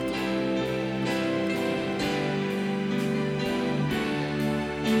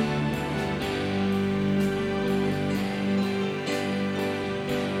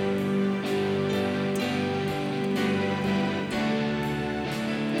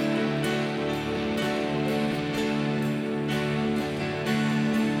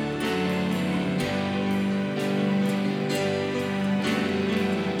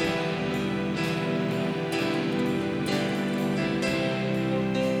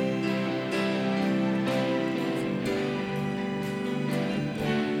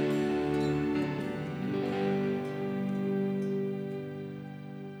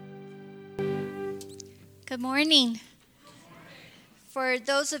Good morning. For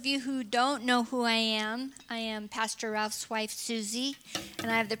those of you who don't know who I am Pastor Ralph's wife, Susie,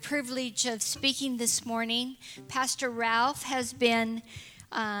 and I have the privilege of speaking this morning. Pastor Ralph has been,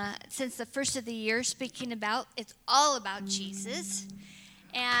 since the first of the year, speaking about, it's all about Jesus.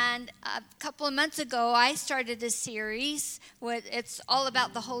 And a couple of months ago, I started a series where it's all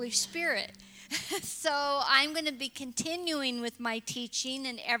about the Holy Spirit. So I'm going to be continuing with my teaching,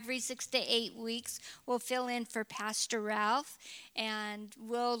 and every 6 to 8 weeks we'll fill in for Pastor Ralph, and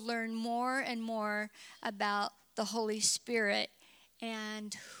we'll learn more and more about the Holy Spirit.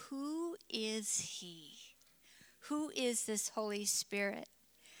 And who is He? Who is this Holy Spirit?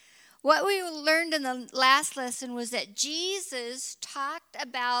 What we learned in the last lesson was that Jesus talked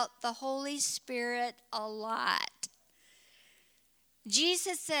about the Holy Spirit a lot.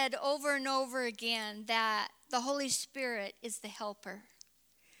 Jesus said over and over again that the Holy Spirit is the helper.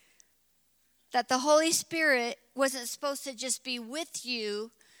 That the Holy Spirit wasn't supposed to just be with you,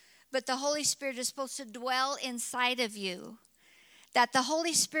 but the Holy Spirit is supposed to dwell inside of you. That the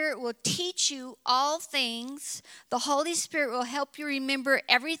Holy Spirit will teach you all things. The Holy Spirit will help you remember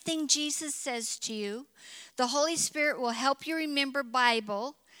everything Jesus says to you. The Holy Spirit will help you remember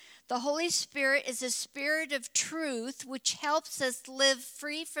Bible. The Holy Spirit is a spirit of truth, which helps us live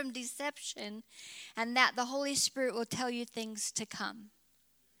free from deception, and that the Holy Spirit will tell you things to come.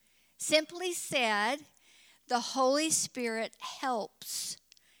 Simply said, the Holy Spirit helps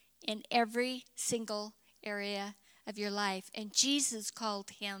in every single area of your life. And Jesus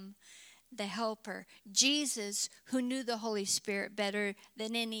called him the helper. Jesus, who knew the Holy Spirit better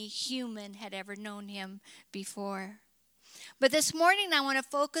than any human had ever known him before. But this morning I want to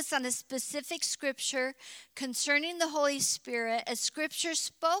focus on a specific scripture concerning the Holy Spirit, a scripture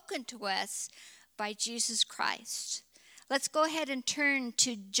spoken to us by Jesus Christ. Let's go ahead and turn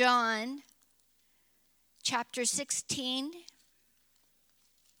to John chapter 16.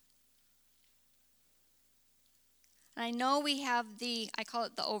 I know we have I call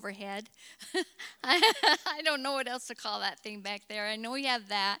it the overhead. I don't know what else to call that thing back there. I know we have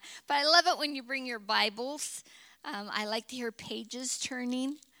that. But I love it when you bring your Bibles. I like to hear pages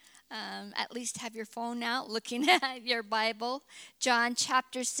turning. At least have your phone out looking at your Bible. John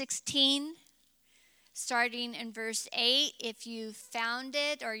chapter 16, starting in verse 8. If you found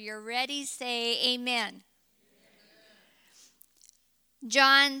it or you're ready, say amen.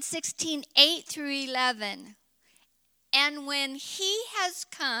 John 16, 8 through 11. And when he has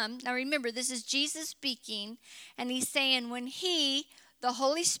come, now remember, this is Jesus speaking, and he's saying when he, the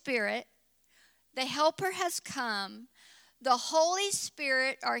Holy Spirit, the helper has come, the Holy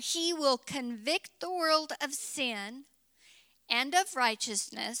Spirit, or he will convict the world of sin and of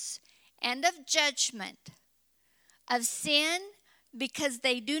righteousness and of judgment. Of sin, because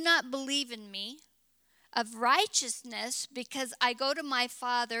they do not believe in me. Of righteousness, because I go to my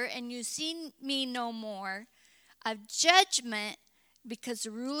Father and you see me no more. Of judgment, because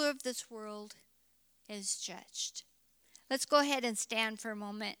the ruler of this world is judged. Let's go ahead and stand for a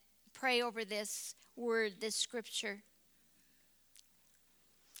moment. Pray over this word, this scripture.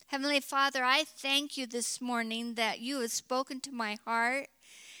 Heavenly Father, I thank you this morning that you have spoken to my heart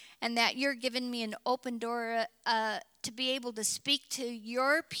and that you're giving me an open door to be able to speak to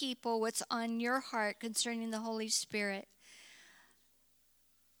your people what's on your heart concerning the Holy Spirit.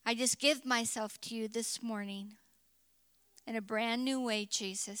 I just give myself to you this morning in a brand new way,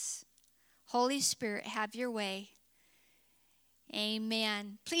 Jesus. Holy Spirit, have your way.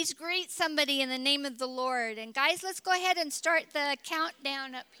 Amen. Please greet somebody in the name of the Lord. And guys, let's go ahead and start the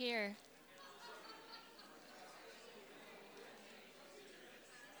countdown up here.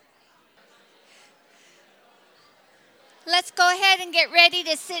 Let's go ahead and get ready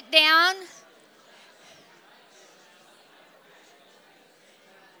to sit down.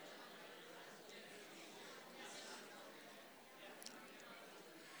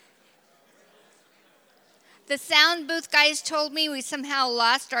 The sound booth guys told me we somehow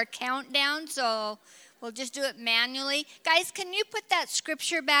lost our countdown, so we'll just do it manually. Guys, can you put that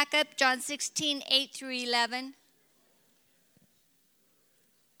scripture back up, John 16, 8 through 11?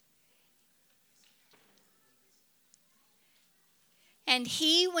 And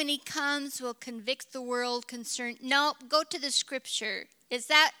he, when he comes, will convict the world concerned. No, go to the scripture. Is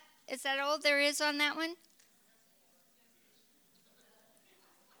that all there is on that one?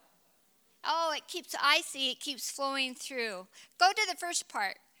 Oh, I see it keeps flowing through. Go to the first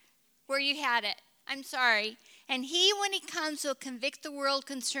part where you had it. I'm sorry. And he, when he comes, will convict the world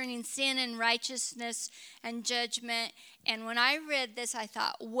concerning sin and righteousness and judgment. And when I read this, I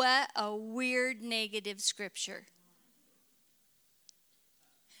thought, what a weird negative scripture.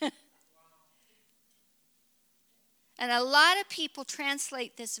 And a lot of people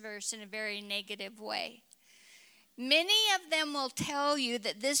translate this verse in a very negative way. Many of them will tell you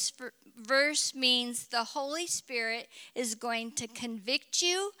that this verse means the Holy Spirit is going to convict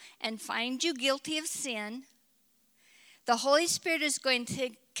you and find you guilty of sin. The Holy Spirit is going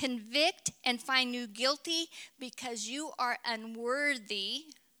to convict and find you guilty because you are unworthy.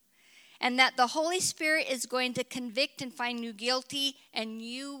 And that the Holy Spirit is going to convict and find you guilty, and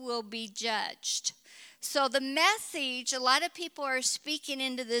you will be judged. So the message a lot of people are speaking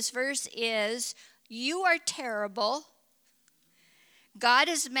into this verse is, you are terrible, God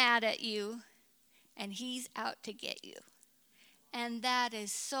is mad at you, and he's out to get you. And that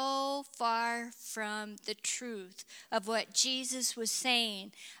is so far from the truth of what Jesus was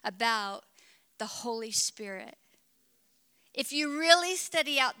saying about the Holy Spirit. If you really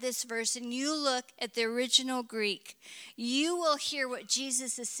study out this verse and you look at the original Greek, you will hear what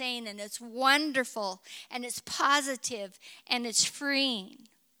Jesus is saying, and it's wonderful, and it's positive, and it's freeing.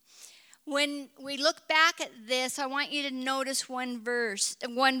 When we look back at this, I want you to notice one word.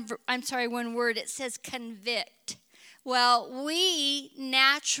 It says convict. Well, we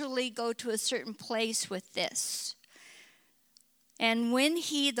naturally go to a certain place with this. And when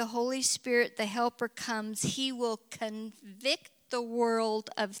the Holy Spirit, the Helper, comes, he will convict the world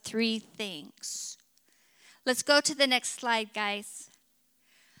of three things. Let's go to the next slide, guys.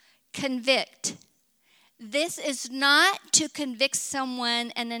 Convict. This is not to convict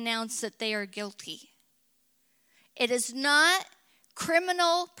someone and announce that they are guilty. It is not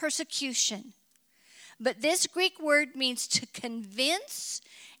criminal persecution. But this Greek word means to convince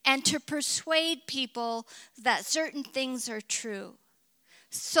and to persuade people that certain things are true.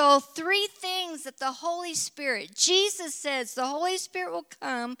 So three things that the Holy Spirit, Jesus says the Holy Spirit will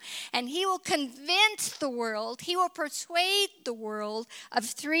come and he will convince the world, he will persuade the world of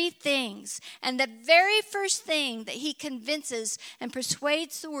three things. And the very first thing that he convinces and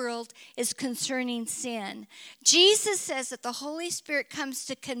persuades the world is concerning sin. Jesus says that the Holy Spirit comes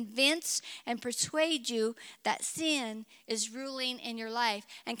to convince and persuade you that sin is ruling in your life.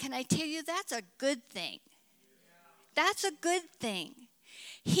 And can I tell you, that's a good thing. That's a good thing.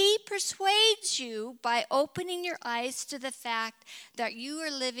 He persuades you by opening your eyes to the fact that you are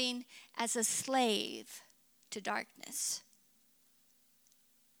living as a slave to darkness.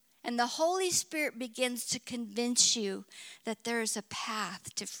 And the Holy Spirit begins to convince you that there is a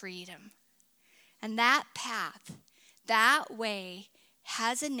path to freedom. And that path, that way,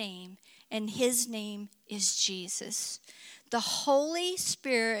 has a name, and his name is Jesus. The Holy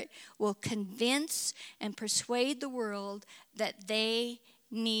Spirit will convince and persuade the world that they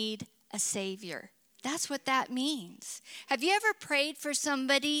need a Savior. That's what that means. Have you ever prayed for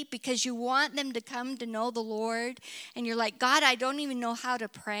somebody because you want them to come to know the Lord, and you're like, God, I don't even know how to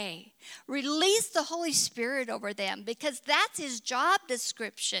pray? Release the Holy Spirit over them, because that's his job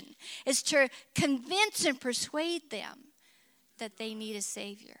description, is to convince and persuade them that they need a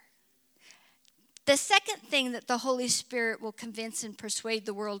Savior. The second thing that the Holy Spirit will convince and persuade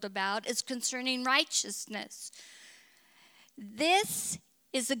the world about is concerning righteousness. This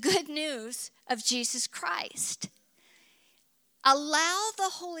is the good news of Jesus Christ. Allow the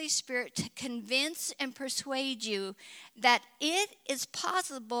Holy Spirit to convince and persuade you that it is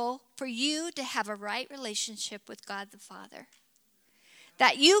possible for you to have a right relationship with God the Father.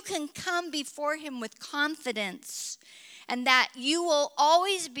 That you can come before him with confidence, and that you will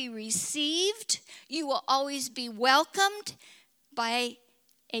always be received, you will always be welcomed by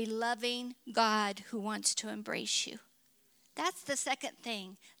a loving God who wants to embrace you. That's the second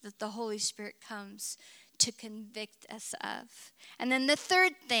thing that the Holy Spirit comes to convict us of. And then the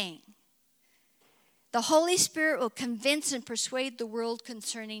third thing, the Holy Spirit will convince and persuade the world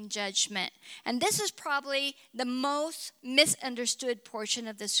concerning judgment. And this is probably the most misunderstood portion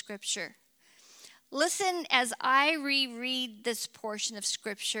of the scripture. Listen as I reread this portion of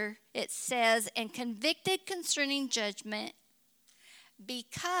scripture. It says, and convicted concerning judgment,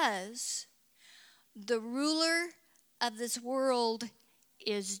 because the ruler of this world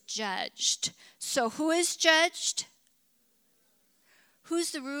is judged. So who is judged?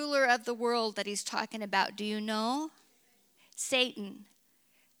 Who's the ruler of the world that he's talking about? Do you know? Satan.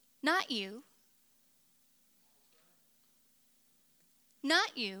 Not you.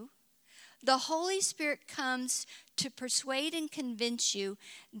 Not you. The Holy Spirit comes to persuade and convince you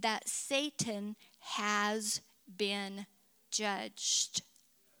that Satan has been judged.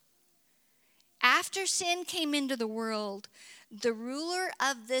 After sin came into the world, the ruler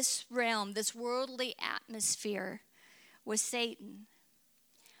of this realm, this worldly atmosphere, was Satan.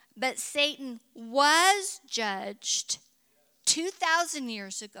 But Satan was judged 2,000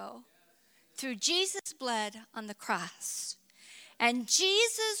 years ago through Jesus' blood on the cross. And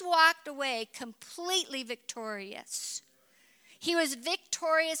Jesus walked away completely victorious. He was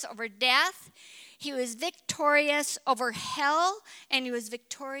victorious over death. He was victorious over hell. And he was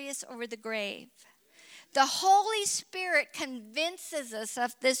victorious over the grave. The Holy Spirit convinces us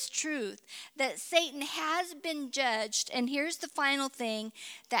of this truth, that Satan has been judged. And here's the final thing,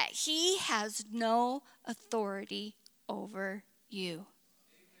 that he has no authority over you.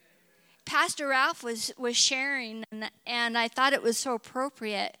 Pastor Ralph was sharing, and I thought it was so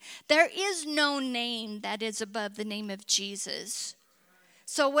appropriate. There is no name that is above the name of Jesus.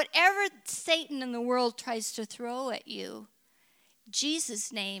 So whatever Satan in the world tries to throw at you,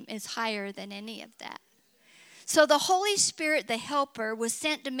 Jesus' name is higher than any of that. So the Holy Spirit, the helper, was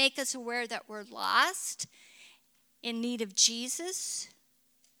sent to make us aware that we're lost, in need of Jesus.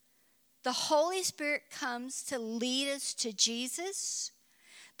 The Holy Spirit comes to lead us to Jesus.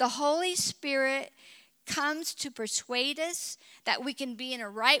 The Holy Spirit comes to persuade us that we can be in a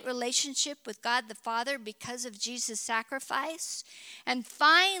right relationship with God the Father because of Jesus' sacrifice. And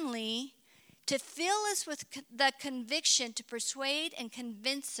finally, to fill us with the conviction to persuade and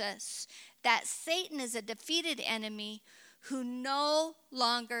convince us that Satan is a defeated enemy who no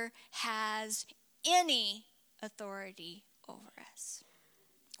longer has any authority over us.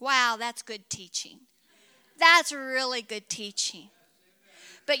 Wow, that's good teaching. That's really good teaching.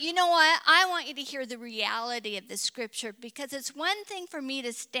 But you know what? I want you to hear the reality of the scripture, because it's one thing for me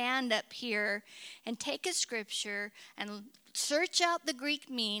to stand up here and take a scripture and search out the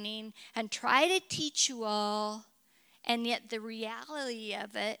Greek meaning and try to teach you all, and yet the reality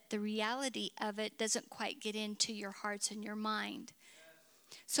of it doesn't quite get into your hearts and your mind.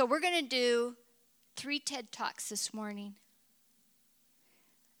 So we're going to do 3 TED Talks this morning.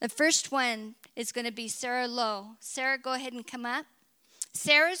 The first one is going to be Sarah Lowe. Sarah, go ahead and come up.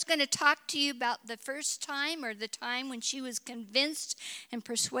 Sarah's going to talk to you about the first time, or the time when she was convinced and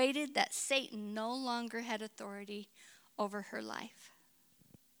persuaded that Satan no longer had authority over her life.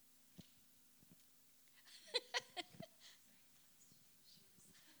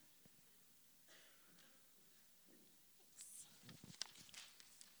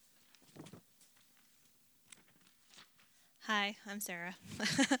 Hi, I'm Sarah.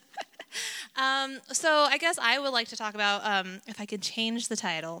 So I guess I would like to talk about, if I could change the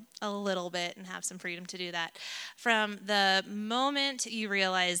title a little bit and have some freedom to do that, from the moment you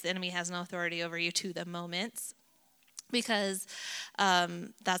realize the enemy has no authority over you to the moments, because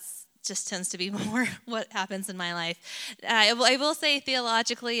that's just tends to be more what happens in my life. I will say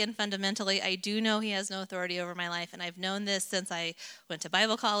theologically and fundamentally, I do know he has no authority over my life, and I've known this since I went to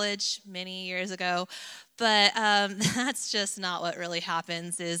Bible college many years ago. But that's just not what really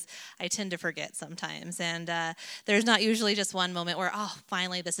happens. Is I tend to forget sometimes, and there's not usually just one moment where, oh,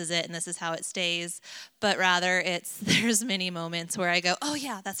 finally this is it and this is how it stays. But rather, there's many moments where I go, oh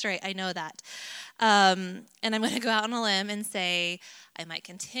yeah, that's right, I know that. And I'm going to go out on a limb and say I might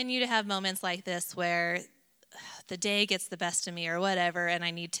continue to have moments like this where the day gets the best of me or whatever, and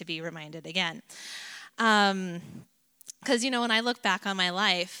I need to be reminded again. Because, when I look back on my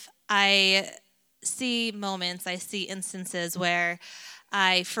life, I see moments, I see instances where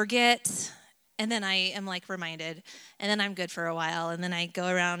I forget, and then I am reminded, and then I'm good for a while, and then I go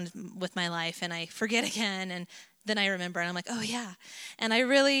around with my life and I forget again, and then I remember, and I'm like, oh yeah. And I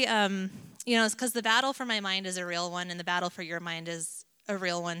really, it's because the battle for my mind is a real one, and the battle for your mind is a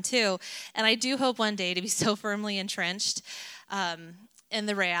real one too. And I do hope one day to be so firmly entrenched in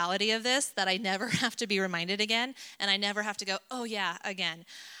the reality of this that I never have to be reminded again, and I never have to go, oh yeah, again.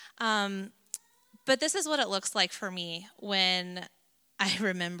 But this is what it looks like for me when I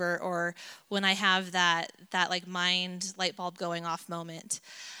remember, or when I have that mind light bulb going off moment.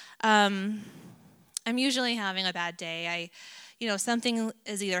 I'm usually having a bad day. Something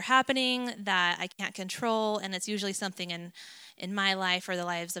is either happening that I can't control, and it's usually something in my life or the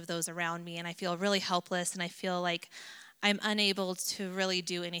lives of those around me, and I feel really helpless, and I feel like I'm unable to really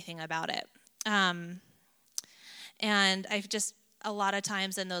do anything about it. And I've just, a lot of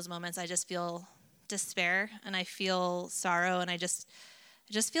times in those moments, I just feel despair, and I feel sorrow, and I just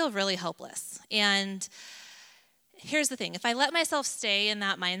feel really helpless. And here's the thing. If I let myself stay in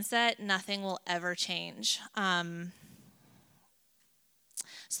that mindset, nothing will ever change. So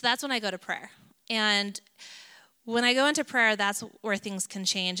that's when I go to prayer. And when I go into prayer, that's where things can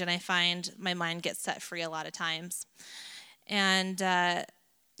change, and I find my mind gets set free a lot of times. And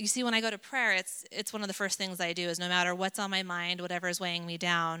you see, when I go to prayer, it's one of the first things I do is, no matter what's on my mind, whatever is weighing me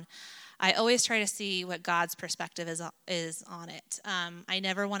down, I always try to see what God's perspective is on it. I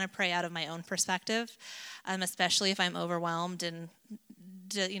never want to pray out of my own perspective, especially if I'm overwhelmed and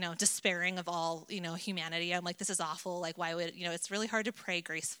despairing of all, humanity. I'm like, this is awful. Like, why would, it's really hard to pray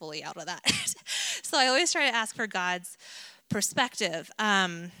gracefully out of that. So I always try to ask for God's perspective.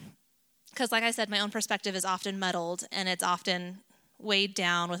 Because like I said, my own perspective is often muddled, and it's often weighed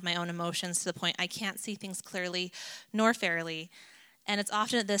down with my own emotions to the point I can't see things clearly nor fairly. And it's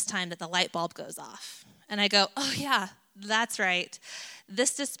often at this time that the light bulb goes off. And I go, oh yeah, that's right.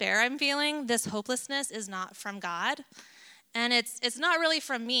 This despair I'm feeling, this hopelessness is not from God. And it's not really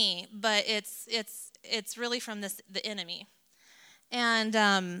from me, but it's really from the enemy.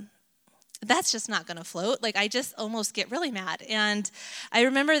 And that's just not going to float. Like, I just almost get really mad. And I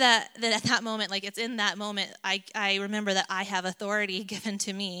remember that at that moment, like, it's in that moment, I remember that I have authority given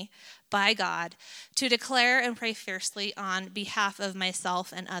to me by God to declare and pray fiercely on behalf of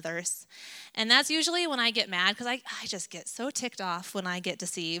myself and others. And that's usually when I get mad, because I just get so ticked off when I get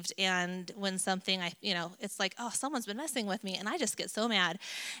deceived, and when something, it's like, oh, someone's been messing with me, and I just get so mad.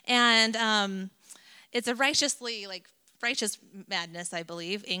 And it's a righteous madness, I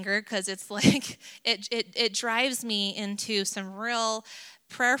believe, anger, because it's like it drives me into some real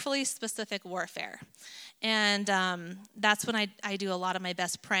prayerfully specific warfare. And that's when I do a lot of my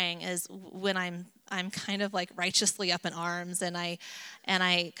best praying, is when I'm kind of like righteously up in arms, and I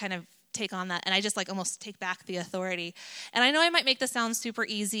kind of take on that, and I just like almost take back the authority. And I know I might make this sound super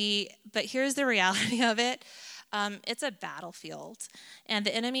easy, but here's the reality of it. It's a battlefield, and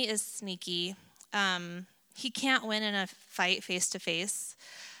the enemy is sneaky. He can't win in a fight face-to-face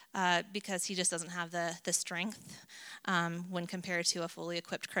because he just doesn't have the strength when compared to a fully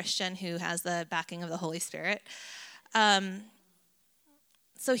equipped Christian who has the backing of the Holy Spirit.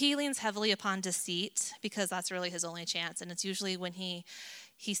 So he leans heavily upon deceit, because that's really his only chance. And it's usually when he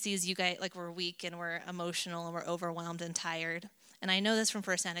sees you guys, like, we're weak and we're emotional and we're overwhelmed and tired. And I know this from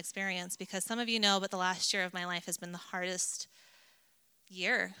firsthand experience, because some of you know, but the last year of my life has been the hardest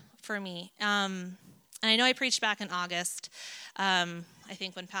year for me. And I know I preached back in August, I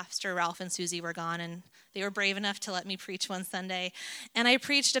think when Pastor Ralph and Susie were gone, and they were brave enough to let me preach one Sunday. And I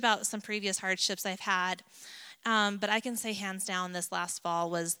preached about some previous hardships I've had. But I can say hands down, this last fall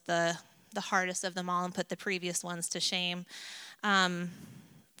was the hardest of them all, and put the previous ones to shame.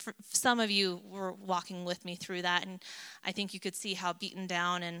 Some of you were walking with me through that, and I think you could see how beaten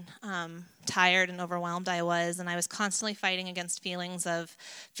down and tired and overwhelmed I was, and I was constantly fighting against feelings of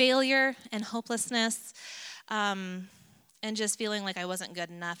failure and hopelessness, and just feeling like I wasn't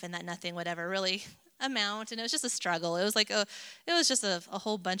good enough and that nothing would ever really amount. And it was just a struggle. It was like it was just a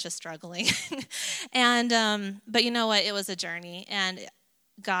whole bunch of struggling. And but you know what? It was a journey, and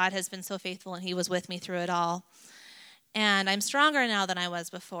God has been so faithful, and he was with me through it all. And I'm stronger now than I was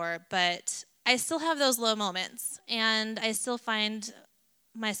before, but I still have those low moments, and I still find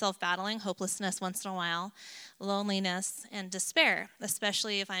myself battling hopelessness once in a while, loneliness, and despair,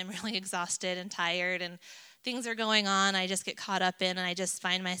 especially if I'm really exhausted and tired and things are going on I just get caught up in, and I just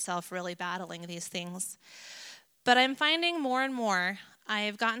find myself really battling these things. But I'm finding more and more I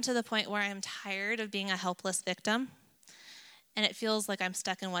have gotten to the point where I'm tired of being a helpless victim, and it feels like I'm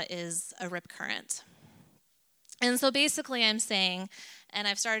stuck in what is a rip current. And so basically I'm saying, and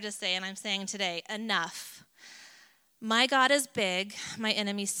I've started to say, and I'm saying today, enough. My God is big, my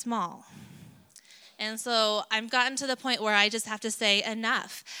enemy's small. And so I've gotten to the point where I just have to say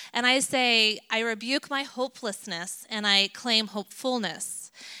enough. And I say, I rebuke my hopelessness, and I claim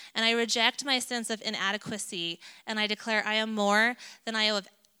hopefulness. And I reject my sense of inadequacy, and I declare I am more than I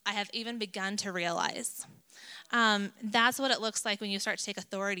have even begun to realize. That's what it looks like when you start to take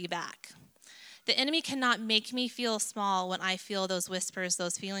authority back. The enemy cannot make me feel small when I feel those whispers,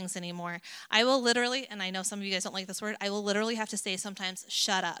 those feelings anymore. I will literally, and I know some of you guys don't like this word, I will literally have to say sometimes,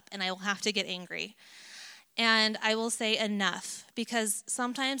 shut up, and I will have to get angry. And I will say enough, because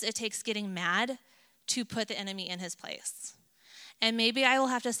sometimes it takes getting mad to put the enemy in his place. And maybe I will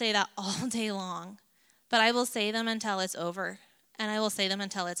have to say that all day long, but I will say them until it's over, and I will say them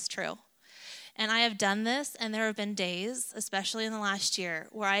until it's true. And I have done this, and there have been days, especially in the last year,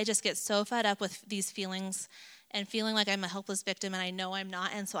 where I just get so fed up with these feelings and feeling like I'm a helpless victim, and I know I'm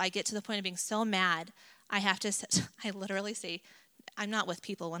not. And so I get to the point of being so mad, I literally say, I'm not with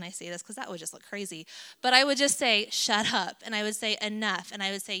people when I say this, because that would just look crazy. But I would just say, shut up. And I would say, enough. And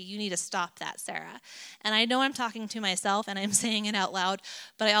I would say, you need to stop that, Sarah. And I know I'm talking to myself, and I'm saying it out loud.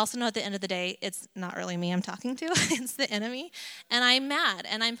 But I also know at the end of the day, it's not really me I'm talking to. It's the enemy. And I'm mad,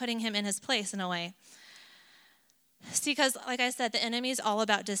 and I'm putting him in his place in a way. See, because like I said, the enemy is all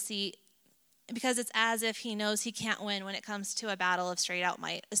about deceit, because it's as if he knows he can't win when it comes to a battle of straight out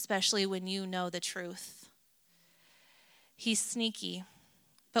might, especially when you know the truth. He's sneaky,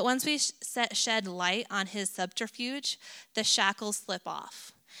 But once we shed light on his subterfuge, the shackles slip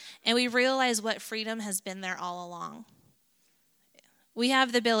off. And we realize what freedom has been there all along. We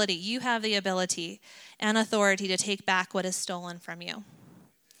have the ability, you have the ability and authority to take back what is stolen from you.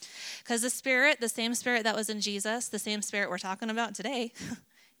 Because the Spirit, the same Spirit that was in Jesus, the same Spirit we're talking about today,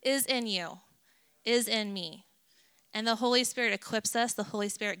 is in you, is in me. And the Holy Spirit equips us. The Holy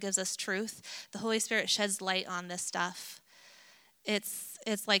Spirit gives us truth. The Holy Spirit sheds light on this stuff.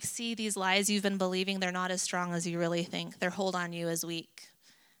 It's like, see, these lies you've been believing, they're not as strong as you really think. Their hold on you is weak.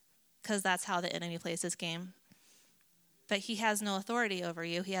 Because that's how the enemy plays his game. But he has no authority over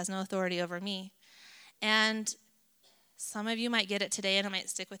you. He has no authority over me. And some of you might get it today, and it might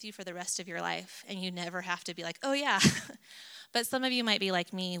stick with you for the rest of your life. And you never have to be like, oh, yeah. But some of you might be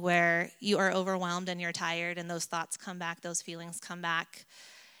like me, where you are overwhelmed and you're tired, and those thoughts come back, those feelings come back.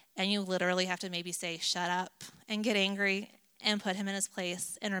 And you literally have to maybe say, shut up, and get angry, and put him in his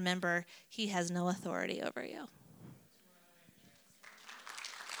place. And remember, he has no authority over you.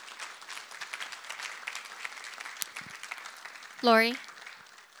 Lori?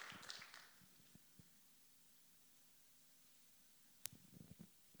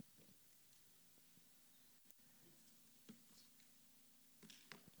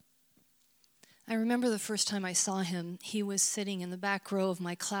 I remember the first time I saw him, he was sitting in the back row of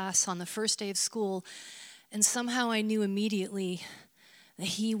my class on the first day of school, and somehow I knew immediately that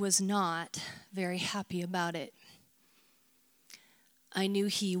he was not very happy about it. I knew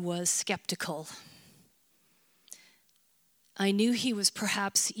he was skeptical. I knew he was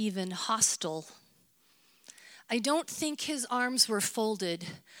perhaps even hostile. I don't think his arms were folded,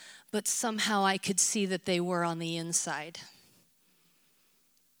 but somehow I could see that they were on the inside.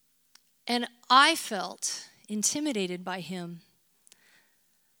 And I felt intimidated by him.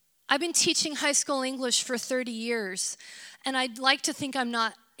 I've been teaching high school English for 30 years, and I'd like to think I'm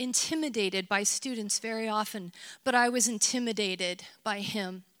not intimidated by students very often, but I was intimidated by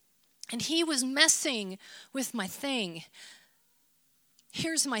him. And he was messing with my thing.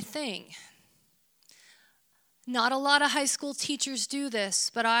 Here's my thing. Not a lot of high school teachers do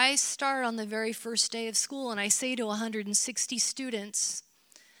this, but I start on the very first day of school, and I say to 160 students,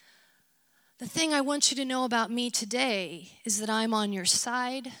 the thing I want you to know about me today is that I'm on your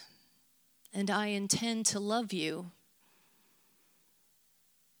side and I intend to love you.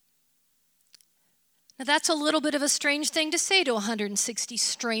 Now that's a little bit of a strange thing to say to 160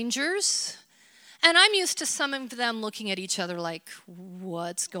 strangers. And I'm used to some of them looking at each other like,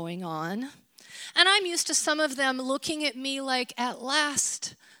 what's going on? And I'm used to some of them looking at me like, at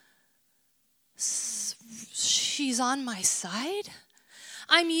last, she's on my side?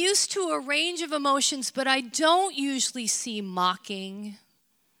 I'm used to a range of emotions, but I don't usually see mocking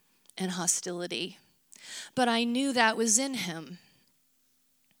and hostility. But I knew that was in him.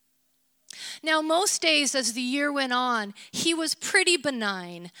 Now, most days as the year went on, he was pretty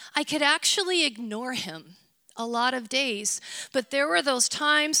benign. I could actually ignore him a lot of days. But there were those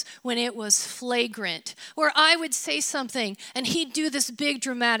times when it was flagrant, where I would say something and he'd do this big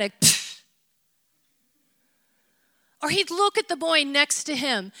dramatic or he'd look at the boy next to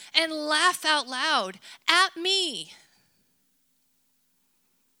him and laugh out loud at me.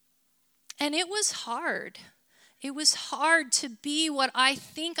 And it was hard. It was hard to be what I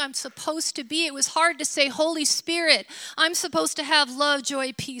think I'm supposed to be. It was hard to say, Holy Spirit, I'm supposed to have love,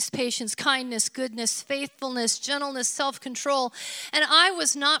 joy, peace, patience, kindness, goodness, faithfulness, gentleness, self-control. And I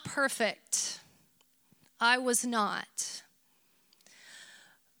was not perfect. I was not.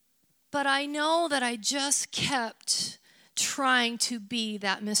 But I know that I just kept trying to be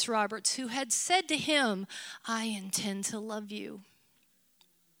that Miss Roberts who had said to him, I intend to love you.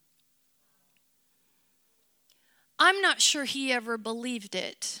 I'm not sure he ever believed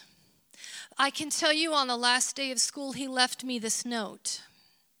it. I can tell you on the last day of school, he left me this note.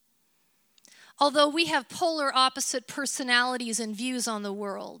 Although we have polar opposite personalities and views on the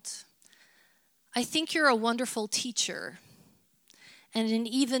world, I think you're a wonderful teacher and an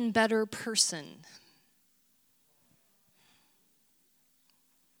even better person.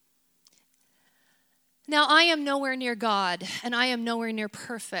 Now, I am nowhere near God, and I am nowhere near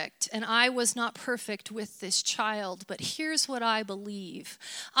perfect, and I was not perfect with this child, but here's what I believe.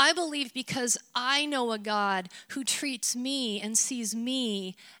 I believe because I know a God who treats me and sees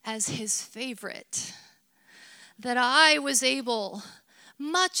me as his favorite, that I was able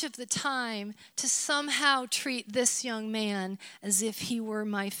much of the time to somehow treat this young man as if he were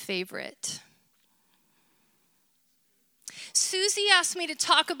my favorite. Susie asked me to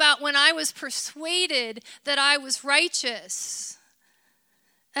talk about when I was persuaded that I was righteous.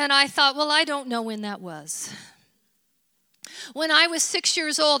 And I thought, well, I don't know when that was. When I was 6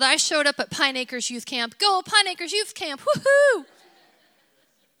 years old, I showed up at Pine Acres Youth Camp. Go, Pine Acres Youth Camp, woohoo!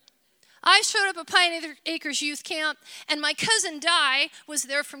 I showed up at Pine Acres Youth Camp, and my cousin Di was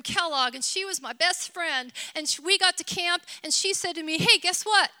there from Kellogg, and she was my best friend. And we got to camp, and she said to me, hey, guess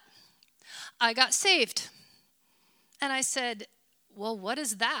what? I got saved. And I said, well, what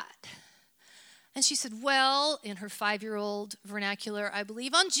is that? And she said, well, in her 5-year-old vernacular, I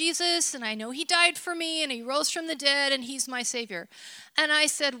believe on Jesus, and I know he died for me, and he rose from the dead, and he's my Savior. And I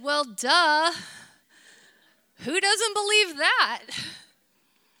said, well, duh. Who doesn't believe that?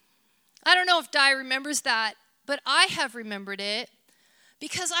 I don't know if Di remembers that, but I have remembered it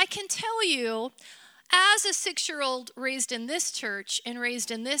because I can tell you, as a 6-year-old raised in this church and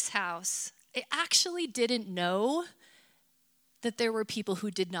raised in this house, I actually didn't know that there were people who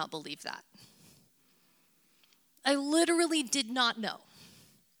did not believe that. I literally did not know.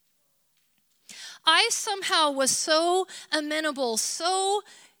 I somehow was so amenable, so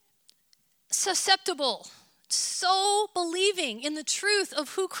susceptible, so believing in the truth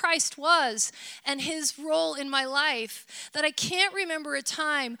of who Christ was and his role in my life that I can't remember a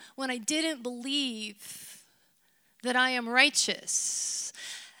time when I didn't believe that I am righteous.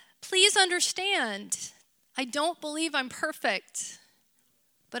 Please understand, I don't believe I'm perfect,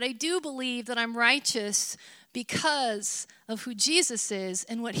 but I do believe that I'm righteous because of who Jesus is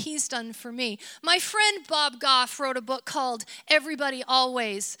and what he's done for me. My friend Bob Goff wrote a book called Everybody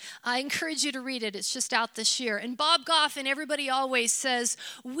Always. I encourage you to read it. It's just out this year. And Bob Goff in Everybody Always says,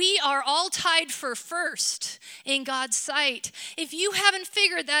 we are all tied for first in God's sight. If you haven't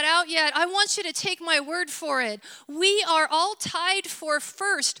figured that out yet, I want you to take my word for it. We are all tied for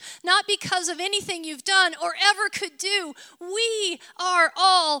first, not because of anything you've done or ever could do. We are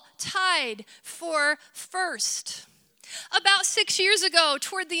all tied for first. About 6 years ago,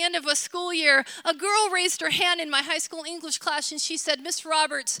 toward the end of a school year, a girl raised her hand in my high school English class and she said, Miss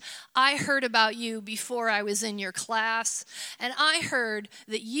Roberts, I heard about you before I was in your class, and I heard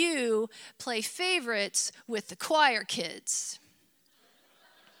that you play favorites with the choir kids.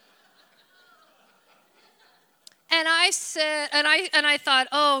 And I said, and I thought,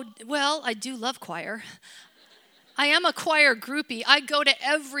 oh, well, I do love choir. I am a choir groupie. I go to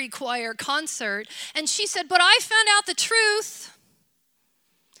every choir concert. And she said, but I found out the truth.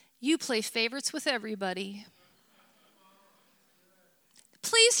 You play favorites with everybody.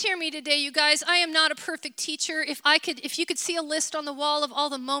 Please hear me today, you guys. I am not a perfect teacher. If you could see a list on the wall of all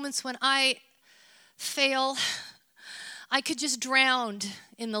the moments when I fail, I could just drown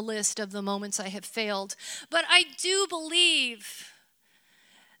in the list of the moments I have failed. But I do believe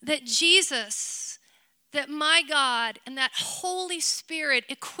that Jesus, that my God and that Holy Spirit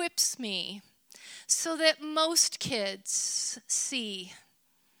equips me so that most kids see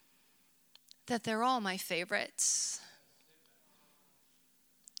that they're all my favorites.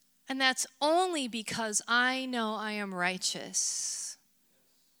 And that's only because I know I am righteous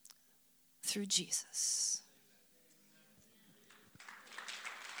through Jesus.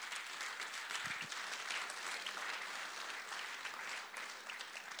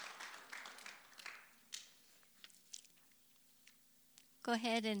 Go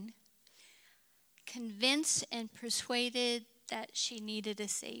ahead and convinced and persuaded that she needed a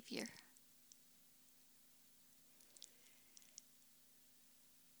Savior.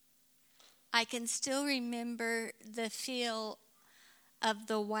 I can still remember the feel of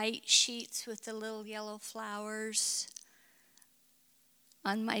the white sheets with the little yellow flowers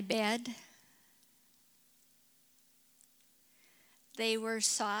on my bed. They were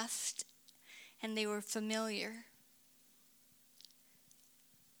soft and they were familiar.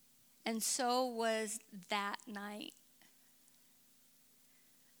 And so was that night.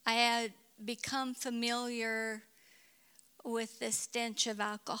 I had become familiar with the stench of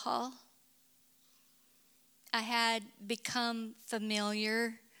alcohol. I had become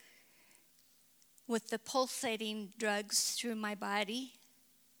familiar with the pulsating drugs through my body.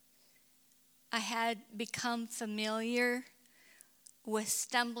 I had become familiar with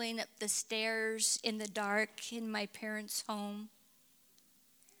stumbling up the stairs in the dark in my parents' home.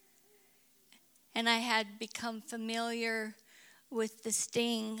 And I had become familiar with the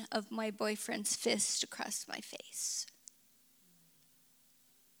sting of my boyfriend's fist across my face.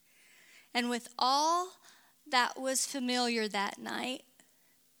 And with all that was familiar that night,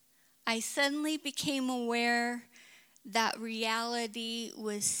 I suddenly became aware that reality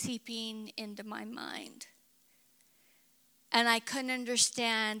was seeping into my mind. And I couldn't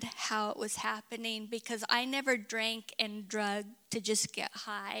understand how it was happening because I never drank and drugged to just get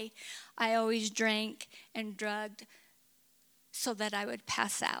high. I always drank and drugged so that I would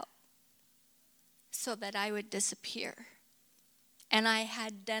pass out, so that I would disappear. And I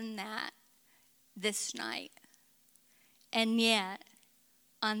had done that this night. And yet,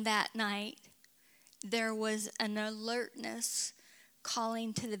 on that night, there was an alertness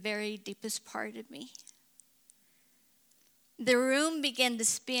calling to the very deepest part of me. The room began to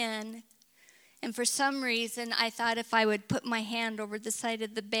spin, and for some reason, I thought if I would put my hand over the side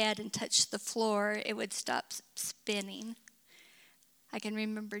of the bed and touch the floor, it would stop spinning. I can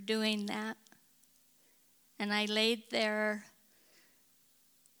remember doing that. And I laid there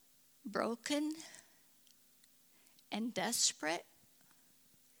broken and desperate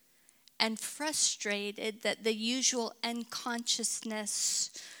and frustrated that the usual unconsciousness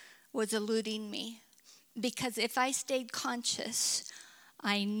was eluding me. Because if I stayed conscious,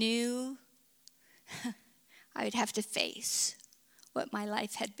 I knew I would have to face what my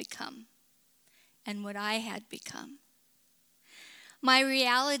life had become and what I had become. My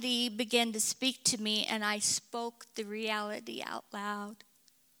reality began to speak to me, and I spoke the reality out loud.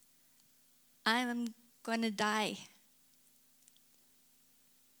 I'm going to die.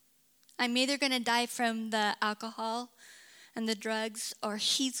 I'm either going to die from the alcohol and the drugs, or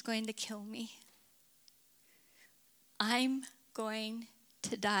he's going to kill me. I'm going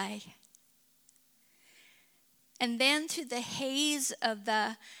to die. And then through the haze of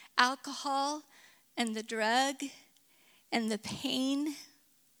the alcohol and the drug and the pain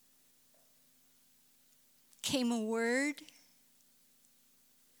came a word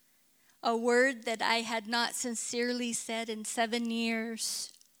that I had not sincerely said in 7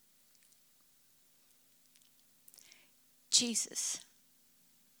 years. Jesus.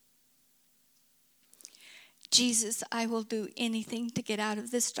 Jesus, I will do anything to get out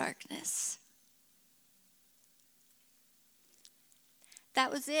of this darkness. That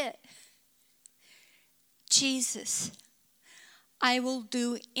was it. Jesus, I will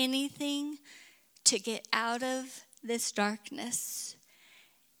do anything to get out of this darkness.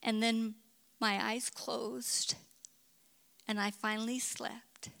 And then my eyes closed, and I finally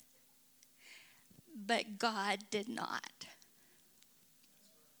slept. But God did not.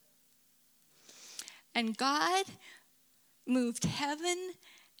 And God moved heaven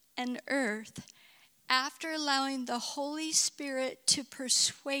and earth after allowing the Holy Spirit to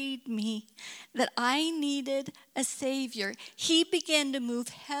persuade me that I needed a Savior. He began to move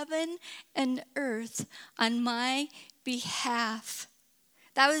heaven and earth on my behalf.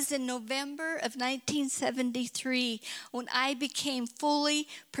 That was in November of 1973 when I became fully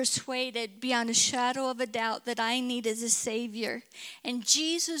persuaded beyond a shadow of a doubt that I needed a Savior. And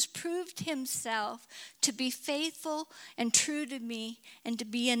Jesus proved himself to be faithful and true to me and to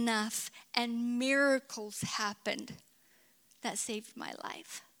be enough. And miracles happened that saved my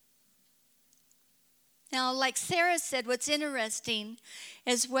life. Now, like Sarah said, what's interesting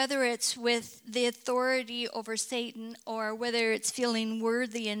is whether it's with the authority over Satan or whether it's feeling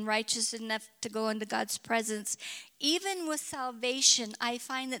worthy and righteous enough to go into God's presence. Even with salvation, I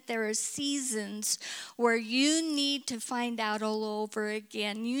find that there are seasons where you need to find out all over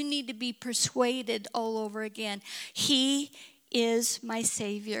again. You need to be persuaded all over again. He is my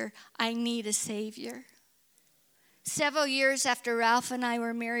Savior. I need a Savior. Several years after Ralph and I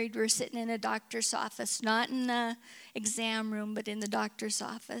were married, we were sitting in a doctor's office, not in the exam room, but in the doctor's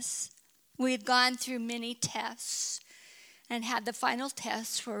office. We had gone through many tests and had the final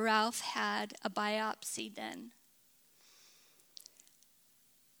test where Ralph had a biopsy done.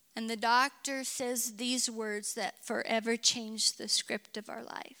 And the doctor says these words that forever changed the script of our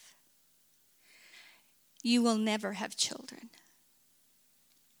life. You will never have children.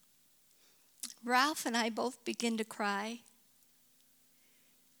 Ralph and I both begin to cry.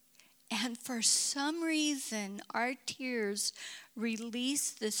 And for some reason, our tears release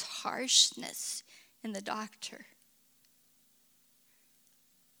this harshness in the doctor.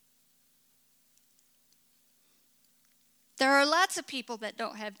 There are lots of people that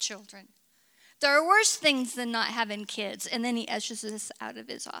don't have children. There are worse things than not having kids. And then he ushers us out of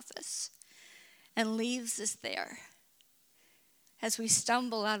his office and leaves us there as we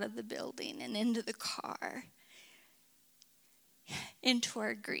stumble out of the building and into the car, into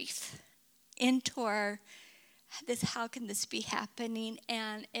our grief, into our, how can this be happening?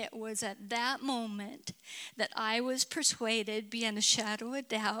 And it was at that moment that I was persuaded beyond a shadow of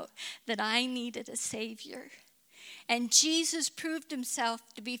doubt that I needed a Savior. And Jesus proved himself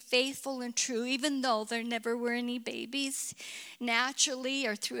to be faithful and true, even though there never were any babies naturally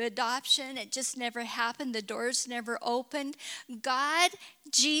or through adoption. It just never happened. The doors never opened. God,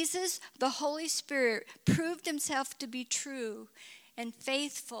 Jesus, the Holy Spirit proved himself to be true and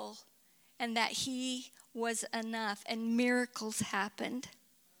faithful, and that he was enough. And miracles happened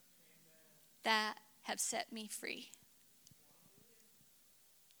that have set me free.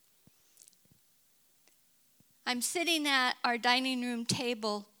 I'm sitting at our dining room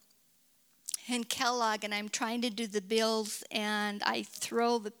table in Kellogg, and I'm trying to do the bills, and I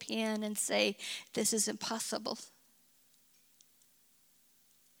throw the pen and say, this is impossible.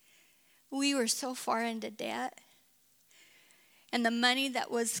 We were so far into debt, and the money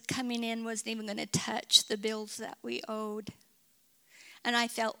that was coming in wasn't even going to touch the bills that we owed. And I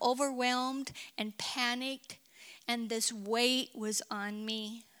felt overwhelmed and panicked, and this weight was on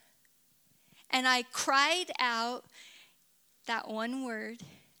me. And I cried out that one word,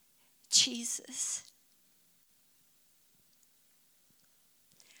 Jesus.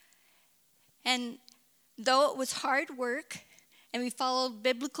 And though it was hard work and we followed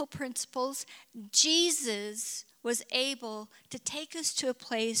biblical principles, Jesus was able to take us to a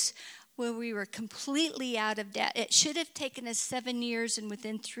place where we were completely out of debt. It should have taken us 7 years, and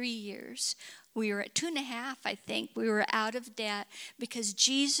within 3 years, we were at 2.5, I think. We were out of debt because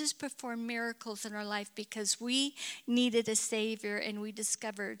Jesus performed miracles in our life because we needed a Savior, and we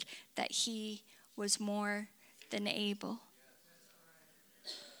discovered that He was more than able.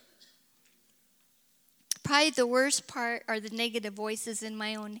 Probably the worst part are the negative voices in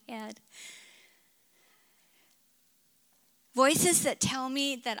my own head. Voices that tell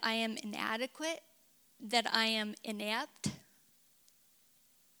me that I am inadequate, that I am inept.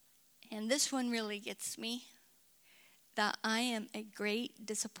 And this one really gets me, that I am a great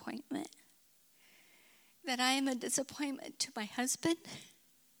disappointment. That I am a disappointment to my husband.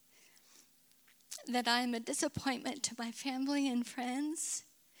 That I am a disappointment to my family and friends.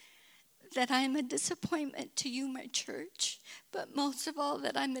 That I am a disappointment to you, my church. But most of all,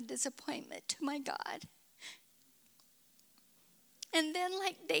 that I'm a disappointment to my God. And then,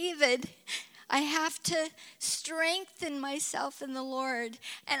 like David, I have to strengthen myself in the Lord.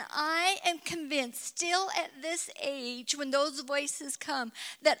 And I am convinced, still at this age, when those voices come,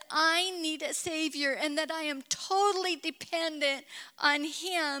 that I need a Savior and that I am totally dependent on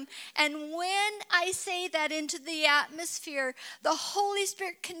Him. And when I say that into the atmosphere, the Holy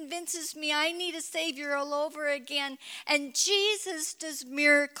Spirit convinces me I need a Savior all over again. And Jesus does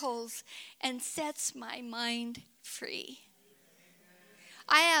miracles and sets my mind free.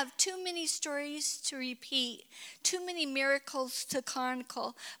 I have too many stories to repeat, too many miracles to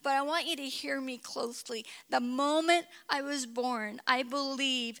chronicle, but I want you to hear me closely. The moment I was born, I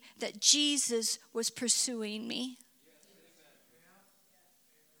believe that Jesus was pursuing me.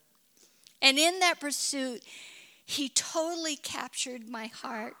 And in that pursuit, He totally captured my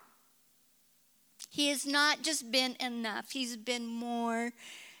heart. He has not just been enough. He's been more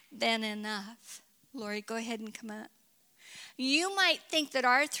than enough. Lori, go ahead and come up. You might think that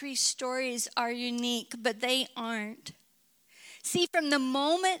our 3 stories are unique, but they aren't. See, from the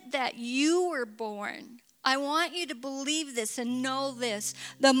moment that you were born, I want you to believe this and know this.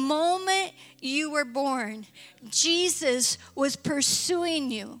 The moment you were born, Jesus was pursuing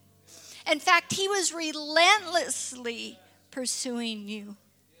you. In fact, He was relentlessly pursuing you.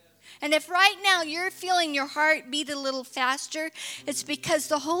 And if right now you're feeling your heart beat a little faster, it's because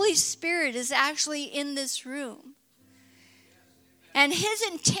the Holy Spirit is actually in this room. And His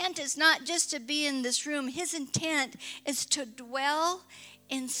intent is not just to be in this room. His intent is to dwell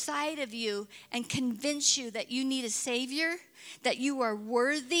inside of you and convince you that you need a Savior, that you are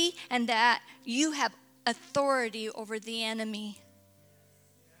worthy, and that you have authority over the enemy.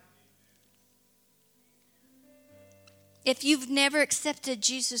 If you've never accepted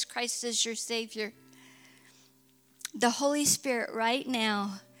Jesus Christ as your Savior, the Holy Spirit right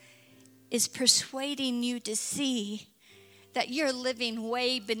now is persuading you to see that you're living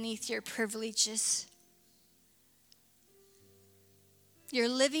way beneath your privileges. You're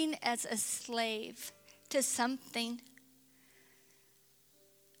living as a slave to something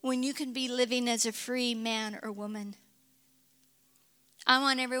when you can be living as a free man or woman. I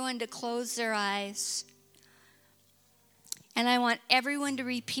want everyone to close their eyes. And I want everyone to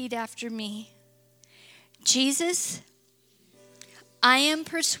repeat after me. Jesus, I am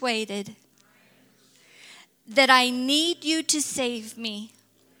persuaded that I need you to save me.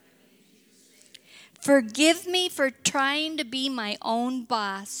 Forgive me for trying to be my own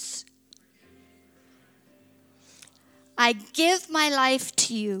boss. I give my life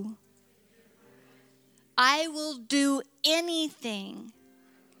to you. I will do anything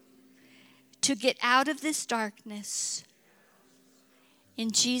to get out of this darkness.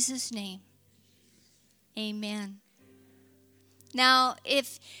 In Jesus' name, amen. Now,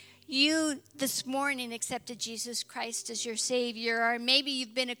 if you this morning accepted Jesus Christ as your Savior, or maybe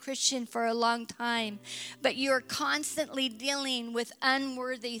you've been a Christian for a long time, but you're constantly dealing with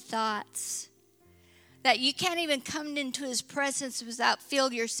unworthy thoughts, that you can't even come into his presence without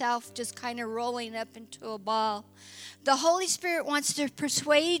feel yourself just kind of rolling up into a ball. The Holy Spirit wants to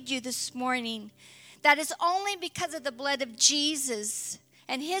persuade you this morning that it's only because of the blood of Jesus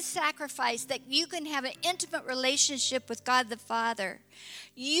and his sacrifice that you can have an intimate relationship with God the Father.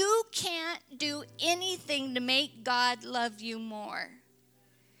 You can't do anything to make God love you more.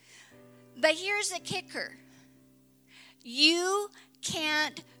 But here's the kicker. You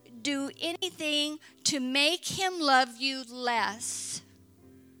can't do anything to make him love you less.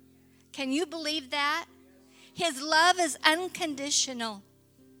 Can you believe that? His love is unconditional.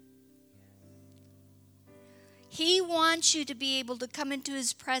 He wants you to be able to come into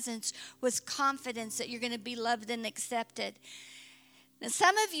his presence with confidence that you're going to be loved and accepted. Now,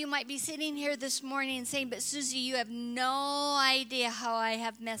 some of you might be sitting here this morning and saying, but Susie, you have no idea how I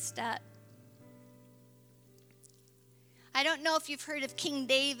have messed up. I don't know if you've heard of King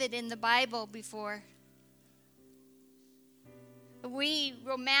David in the Bible before. We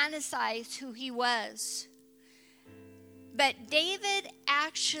romanticize who he was. But David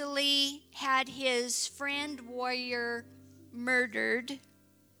actually had his friend warrior murdered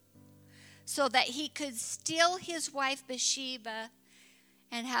so that he could steal his wife Bathsheba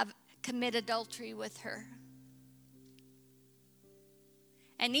and commit adultery with her.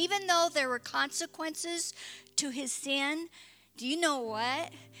 And even though there were consequences to his sin, do you know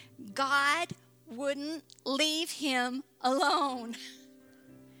what? God wouldn't leave him alone.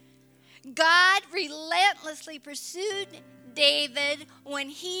 God relentlessly pursued David when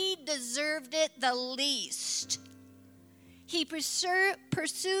he deserved it the least. He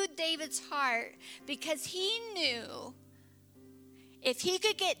pursued David's heart because he knew if he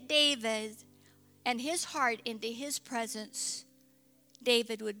could get David and his heart into his presence,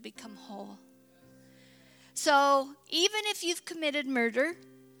 David would become whole. So even if you've committed murder,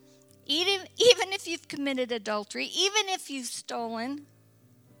 even if you've committed adultery, even if you've stolen,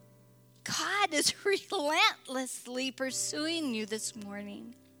 God is relentlessly pursuing you this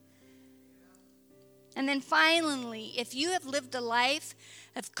morning. And then finally, if you have lived a life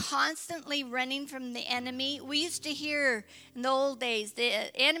of constantly running from the enemy, we used to hear in the old days, the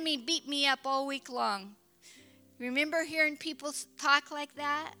enemy beat me up all week long. Remember hearing people talk like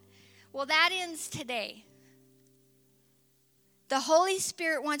that? Well, that ends today. The Holy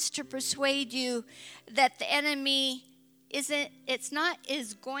Spirit wants to persuade you that the enemy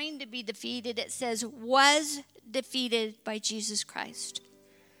is going to be defeated. It says was defeated by Jesus Christ.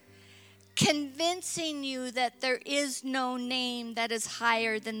 Convincing you that there is no name that is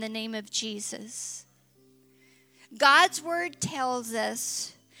higher than the name of Jesus. God's word tells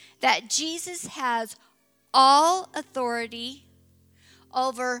us that Jesus has all authority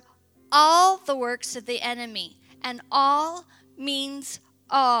over all the works of the enemy. And all means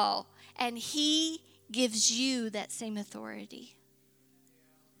all. And he gives you that same authority.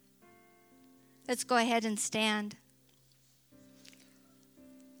 Let's go ahead and stand.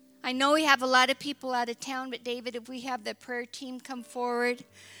 I know we have a lot of people out of town, but David, if we have the prayer team come forward,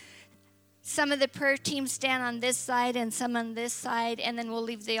 some of the prayer team stand on this side and some on this side, and then we'll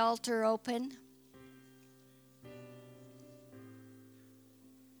leave the altar open.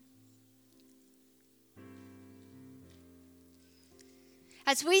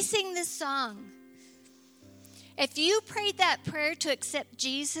 As we sing this song, if you prayed that prayer to accept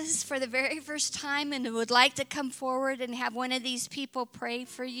Jesus for the very first time and would like to come forward and have one of these people pray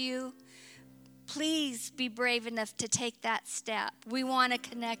for you, please be brave enough to take that step. We want to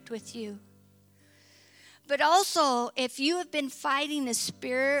connect with you. But also, if you have been fighting a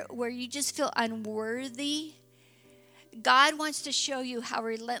spirit where you just feel unworthy, God wants to show you how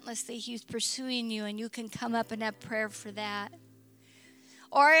relentlessly he's pursuing you, and you can come up and have prayer for that.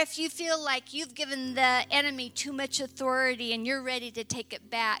 Or if you feel like you've given the enemy too much authority and you're ready to take it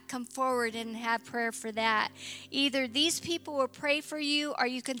back, come forward and have prayer for that. Either these people will pray for you, or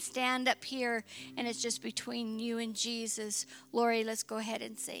you can stand up here and it's just between you and Jesus. Lori, let's go ahead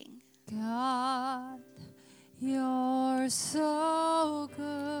and sing. God, you're so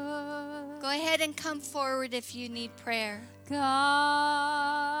good. Go ahead and come forward if you need prayer.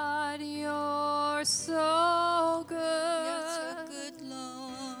 God, you're so good. You're so good, Lord.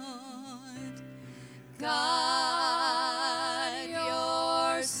 God,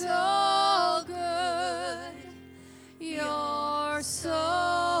 you're so good. You're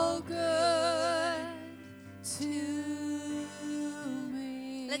so good to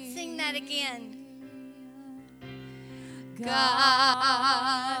me. Let's sing that again.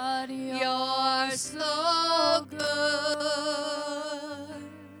 God, you're so good.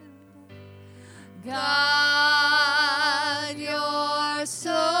 God, you're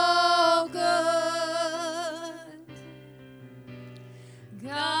so good.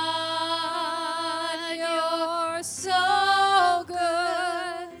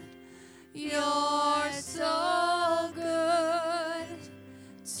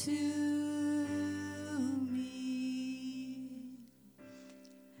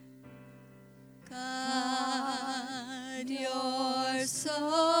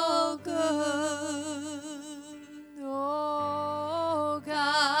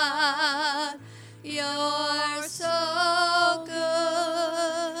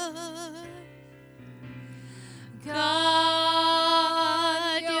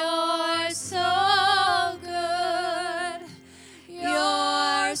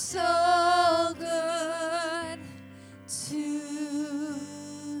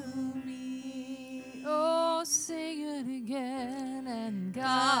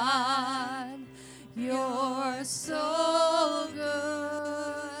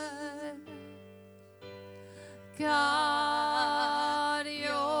 God,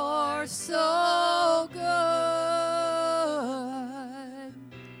 you're so good.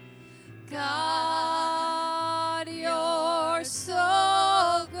 God, you're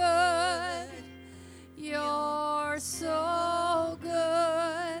so good. You're so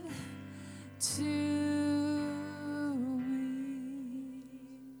good to me.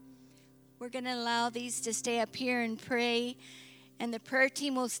 We're going to allow these to stay up here and pray. And the prayer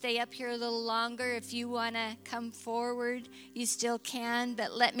team will stay up here a little longer. If you want to come forward, you still can.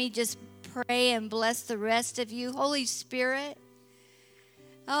 But let me just pray and bless the rest of you. Holy Spirit,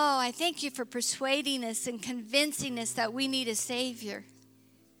 oh, I thank you for persuading us and convincing us that we need a Savior.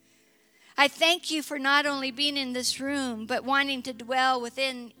 I thank you for not only being in this room, but wanting to dwell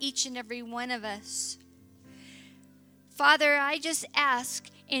within each and every one of us. Father, I just ask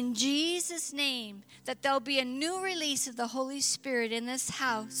in Jesus' name that there'll be a new release of the Holy Spirit in this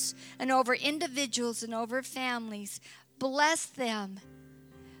house and over individuals and over families. Bless them.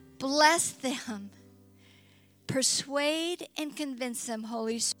 Bless them. Persuade and convince them,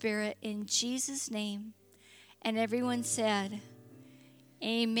 Holy Spirit, in Jesus' name. And everyone said,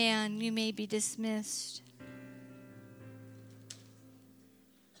 amen. You may be dismissed.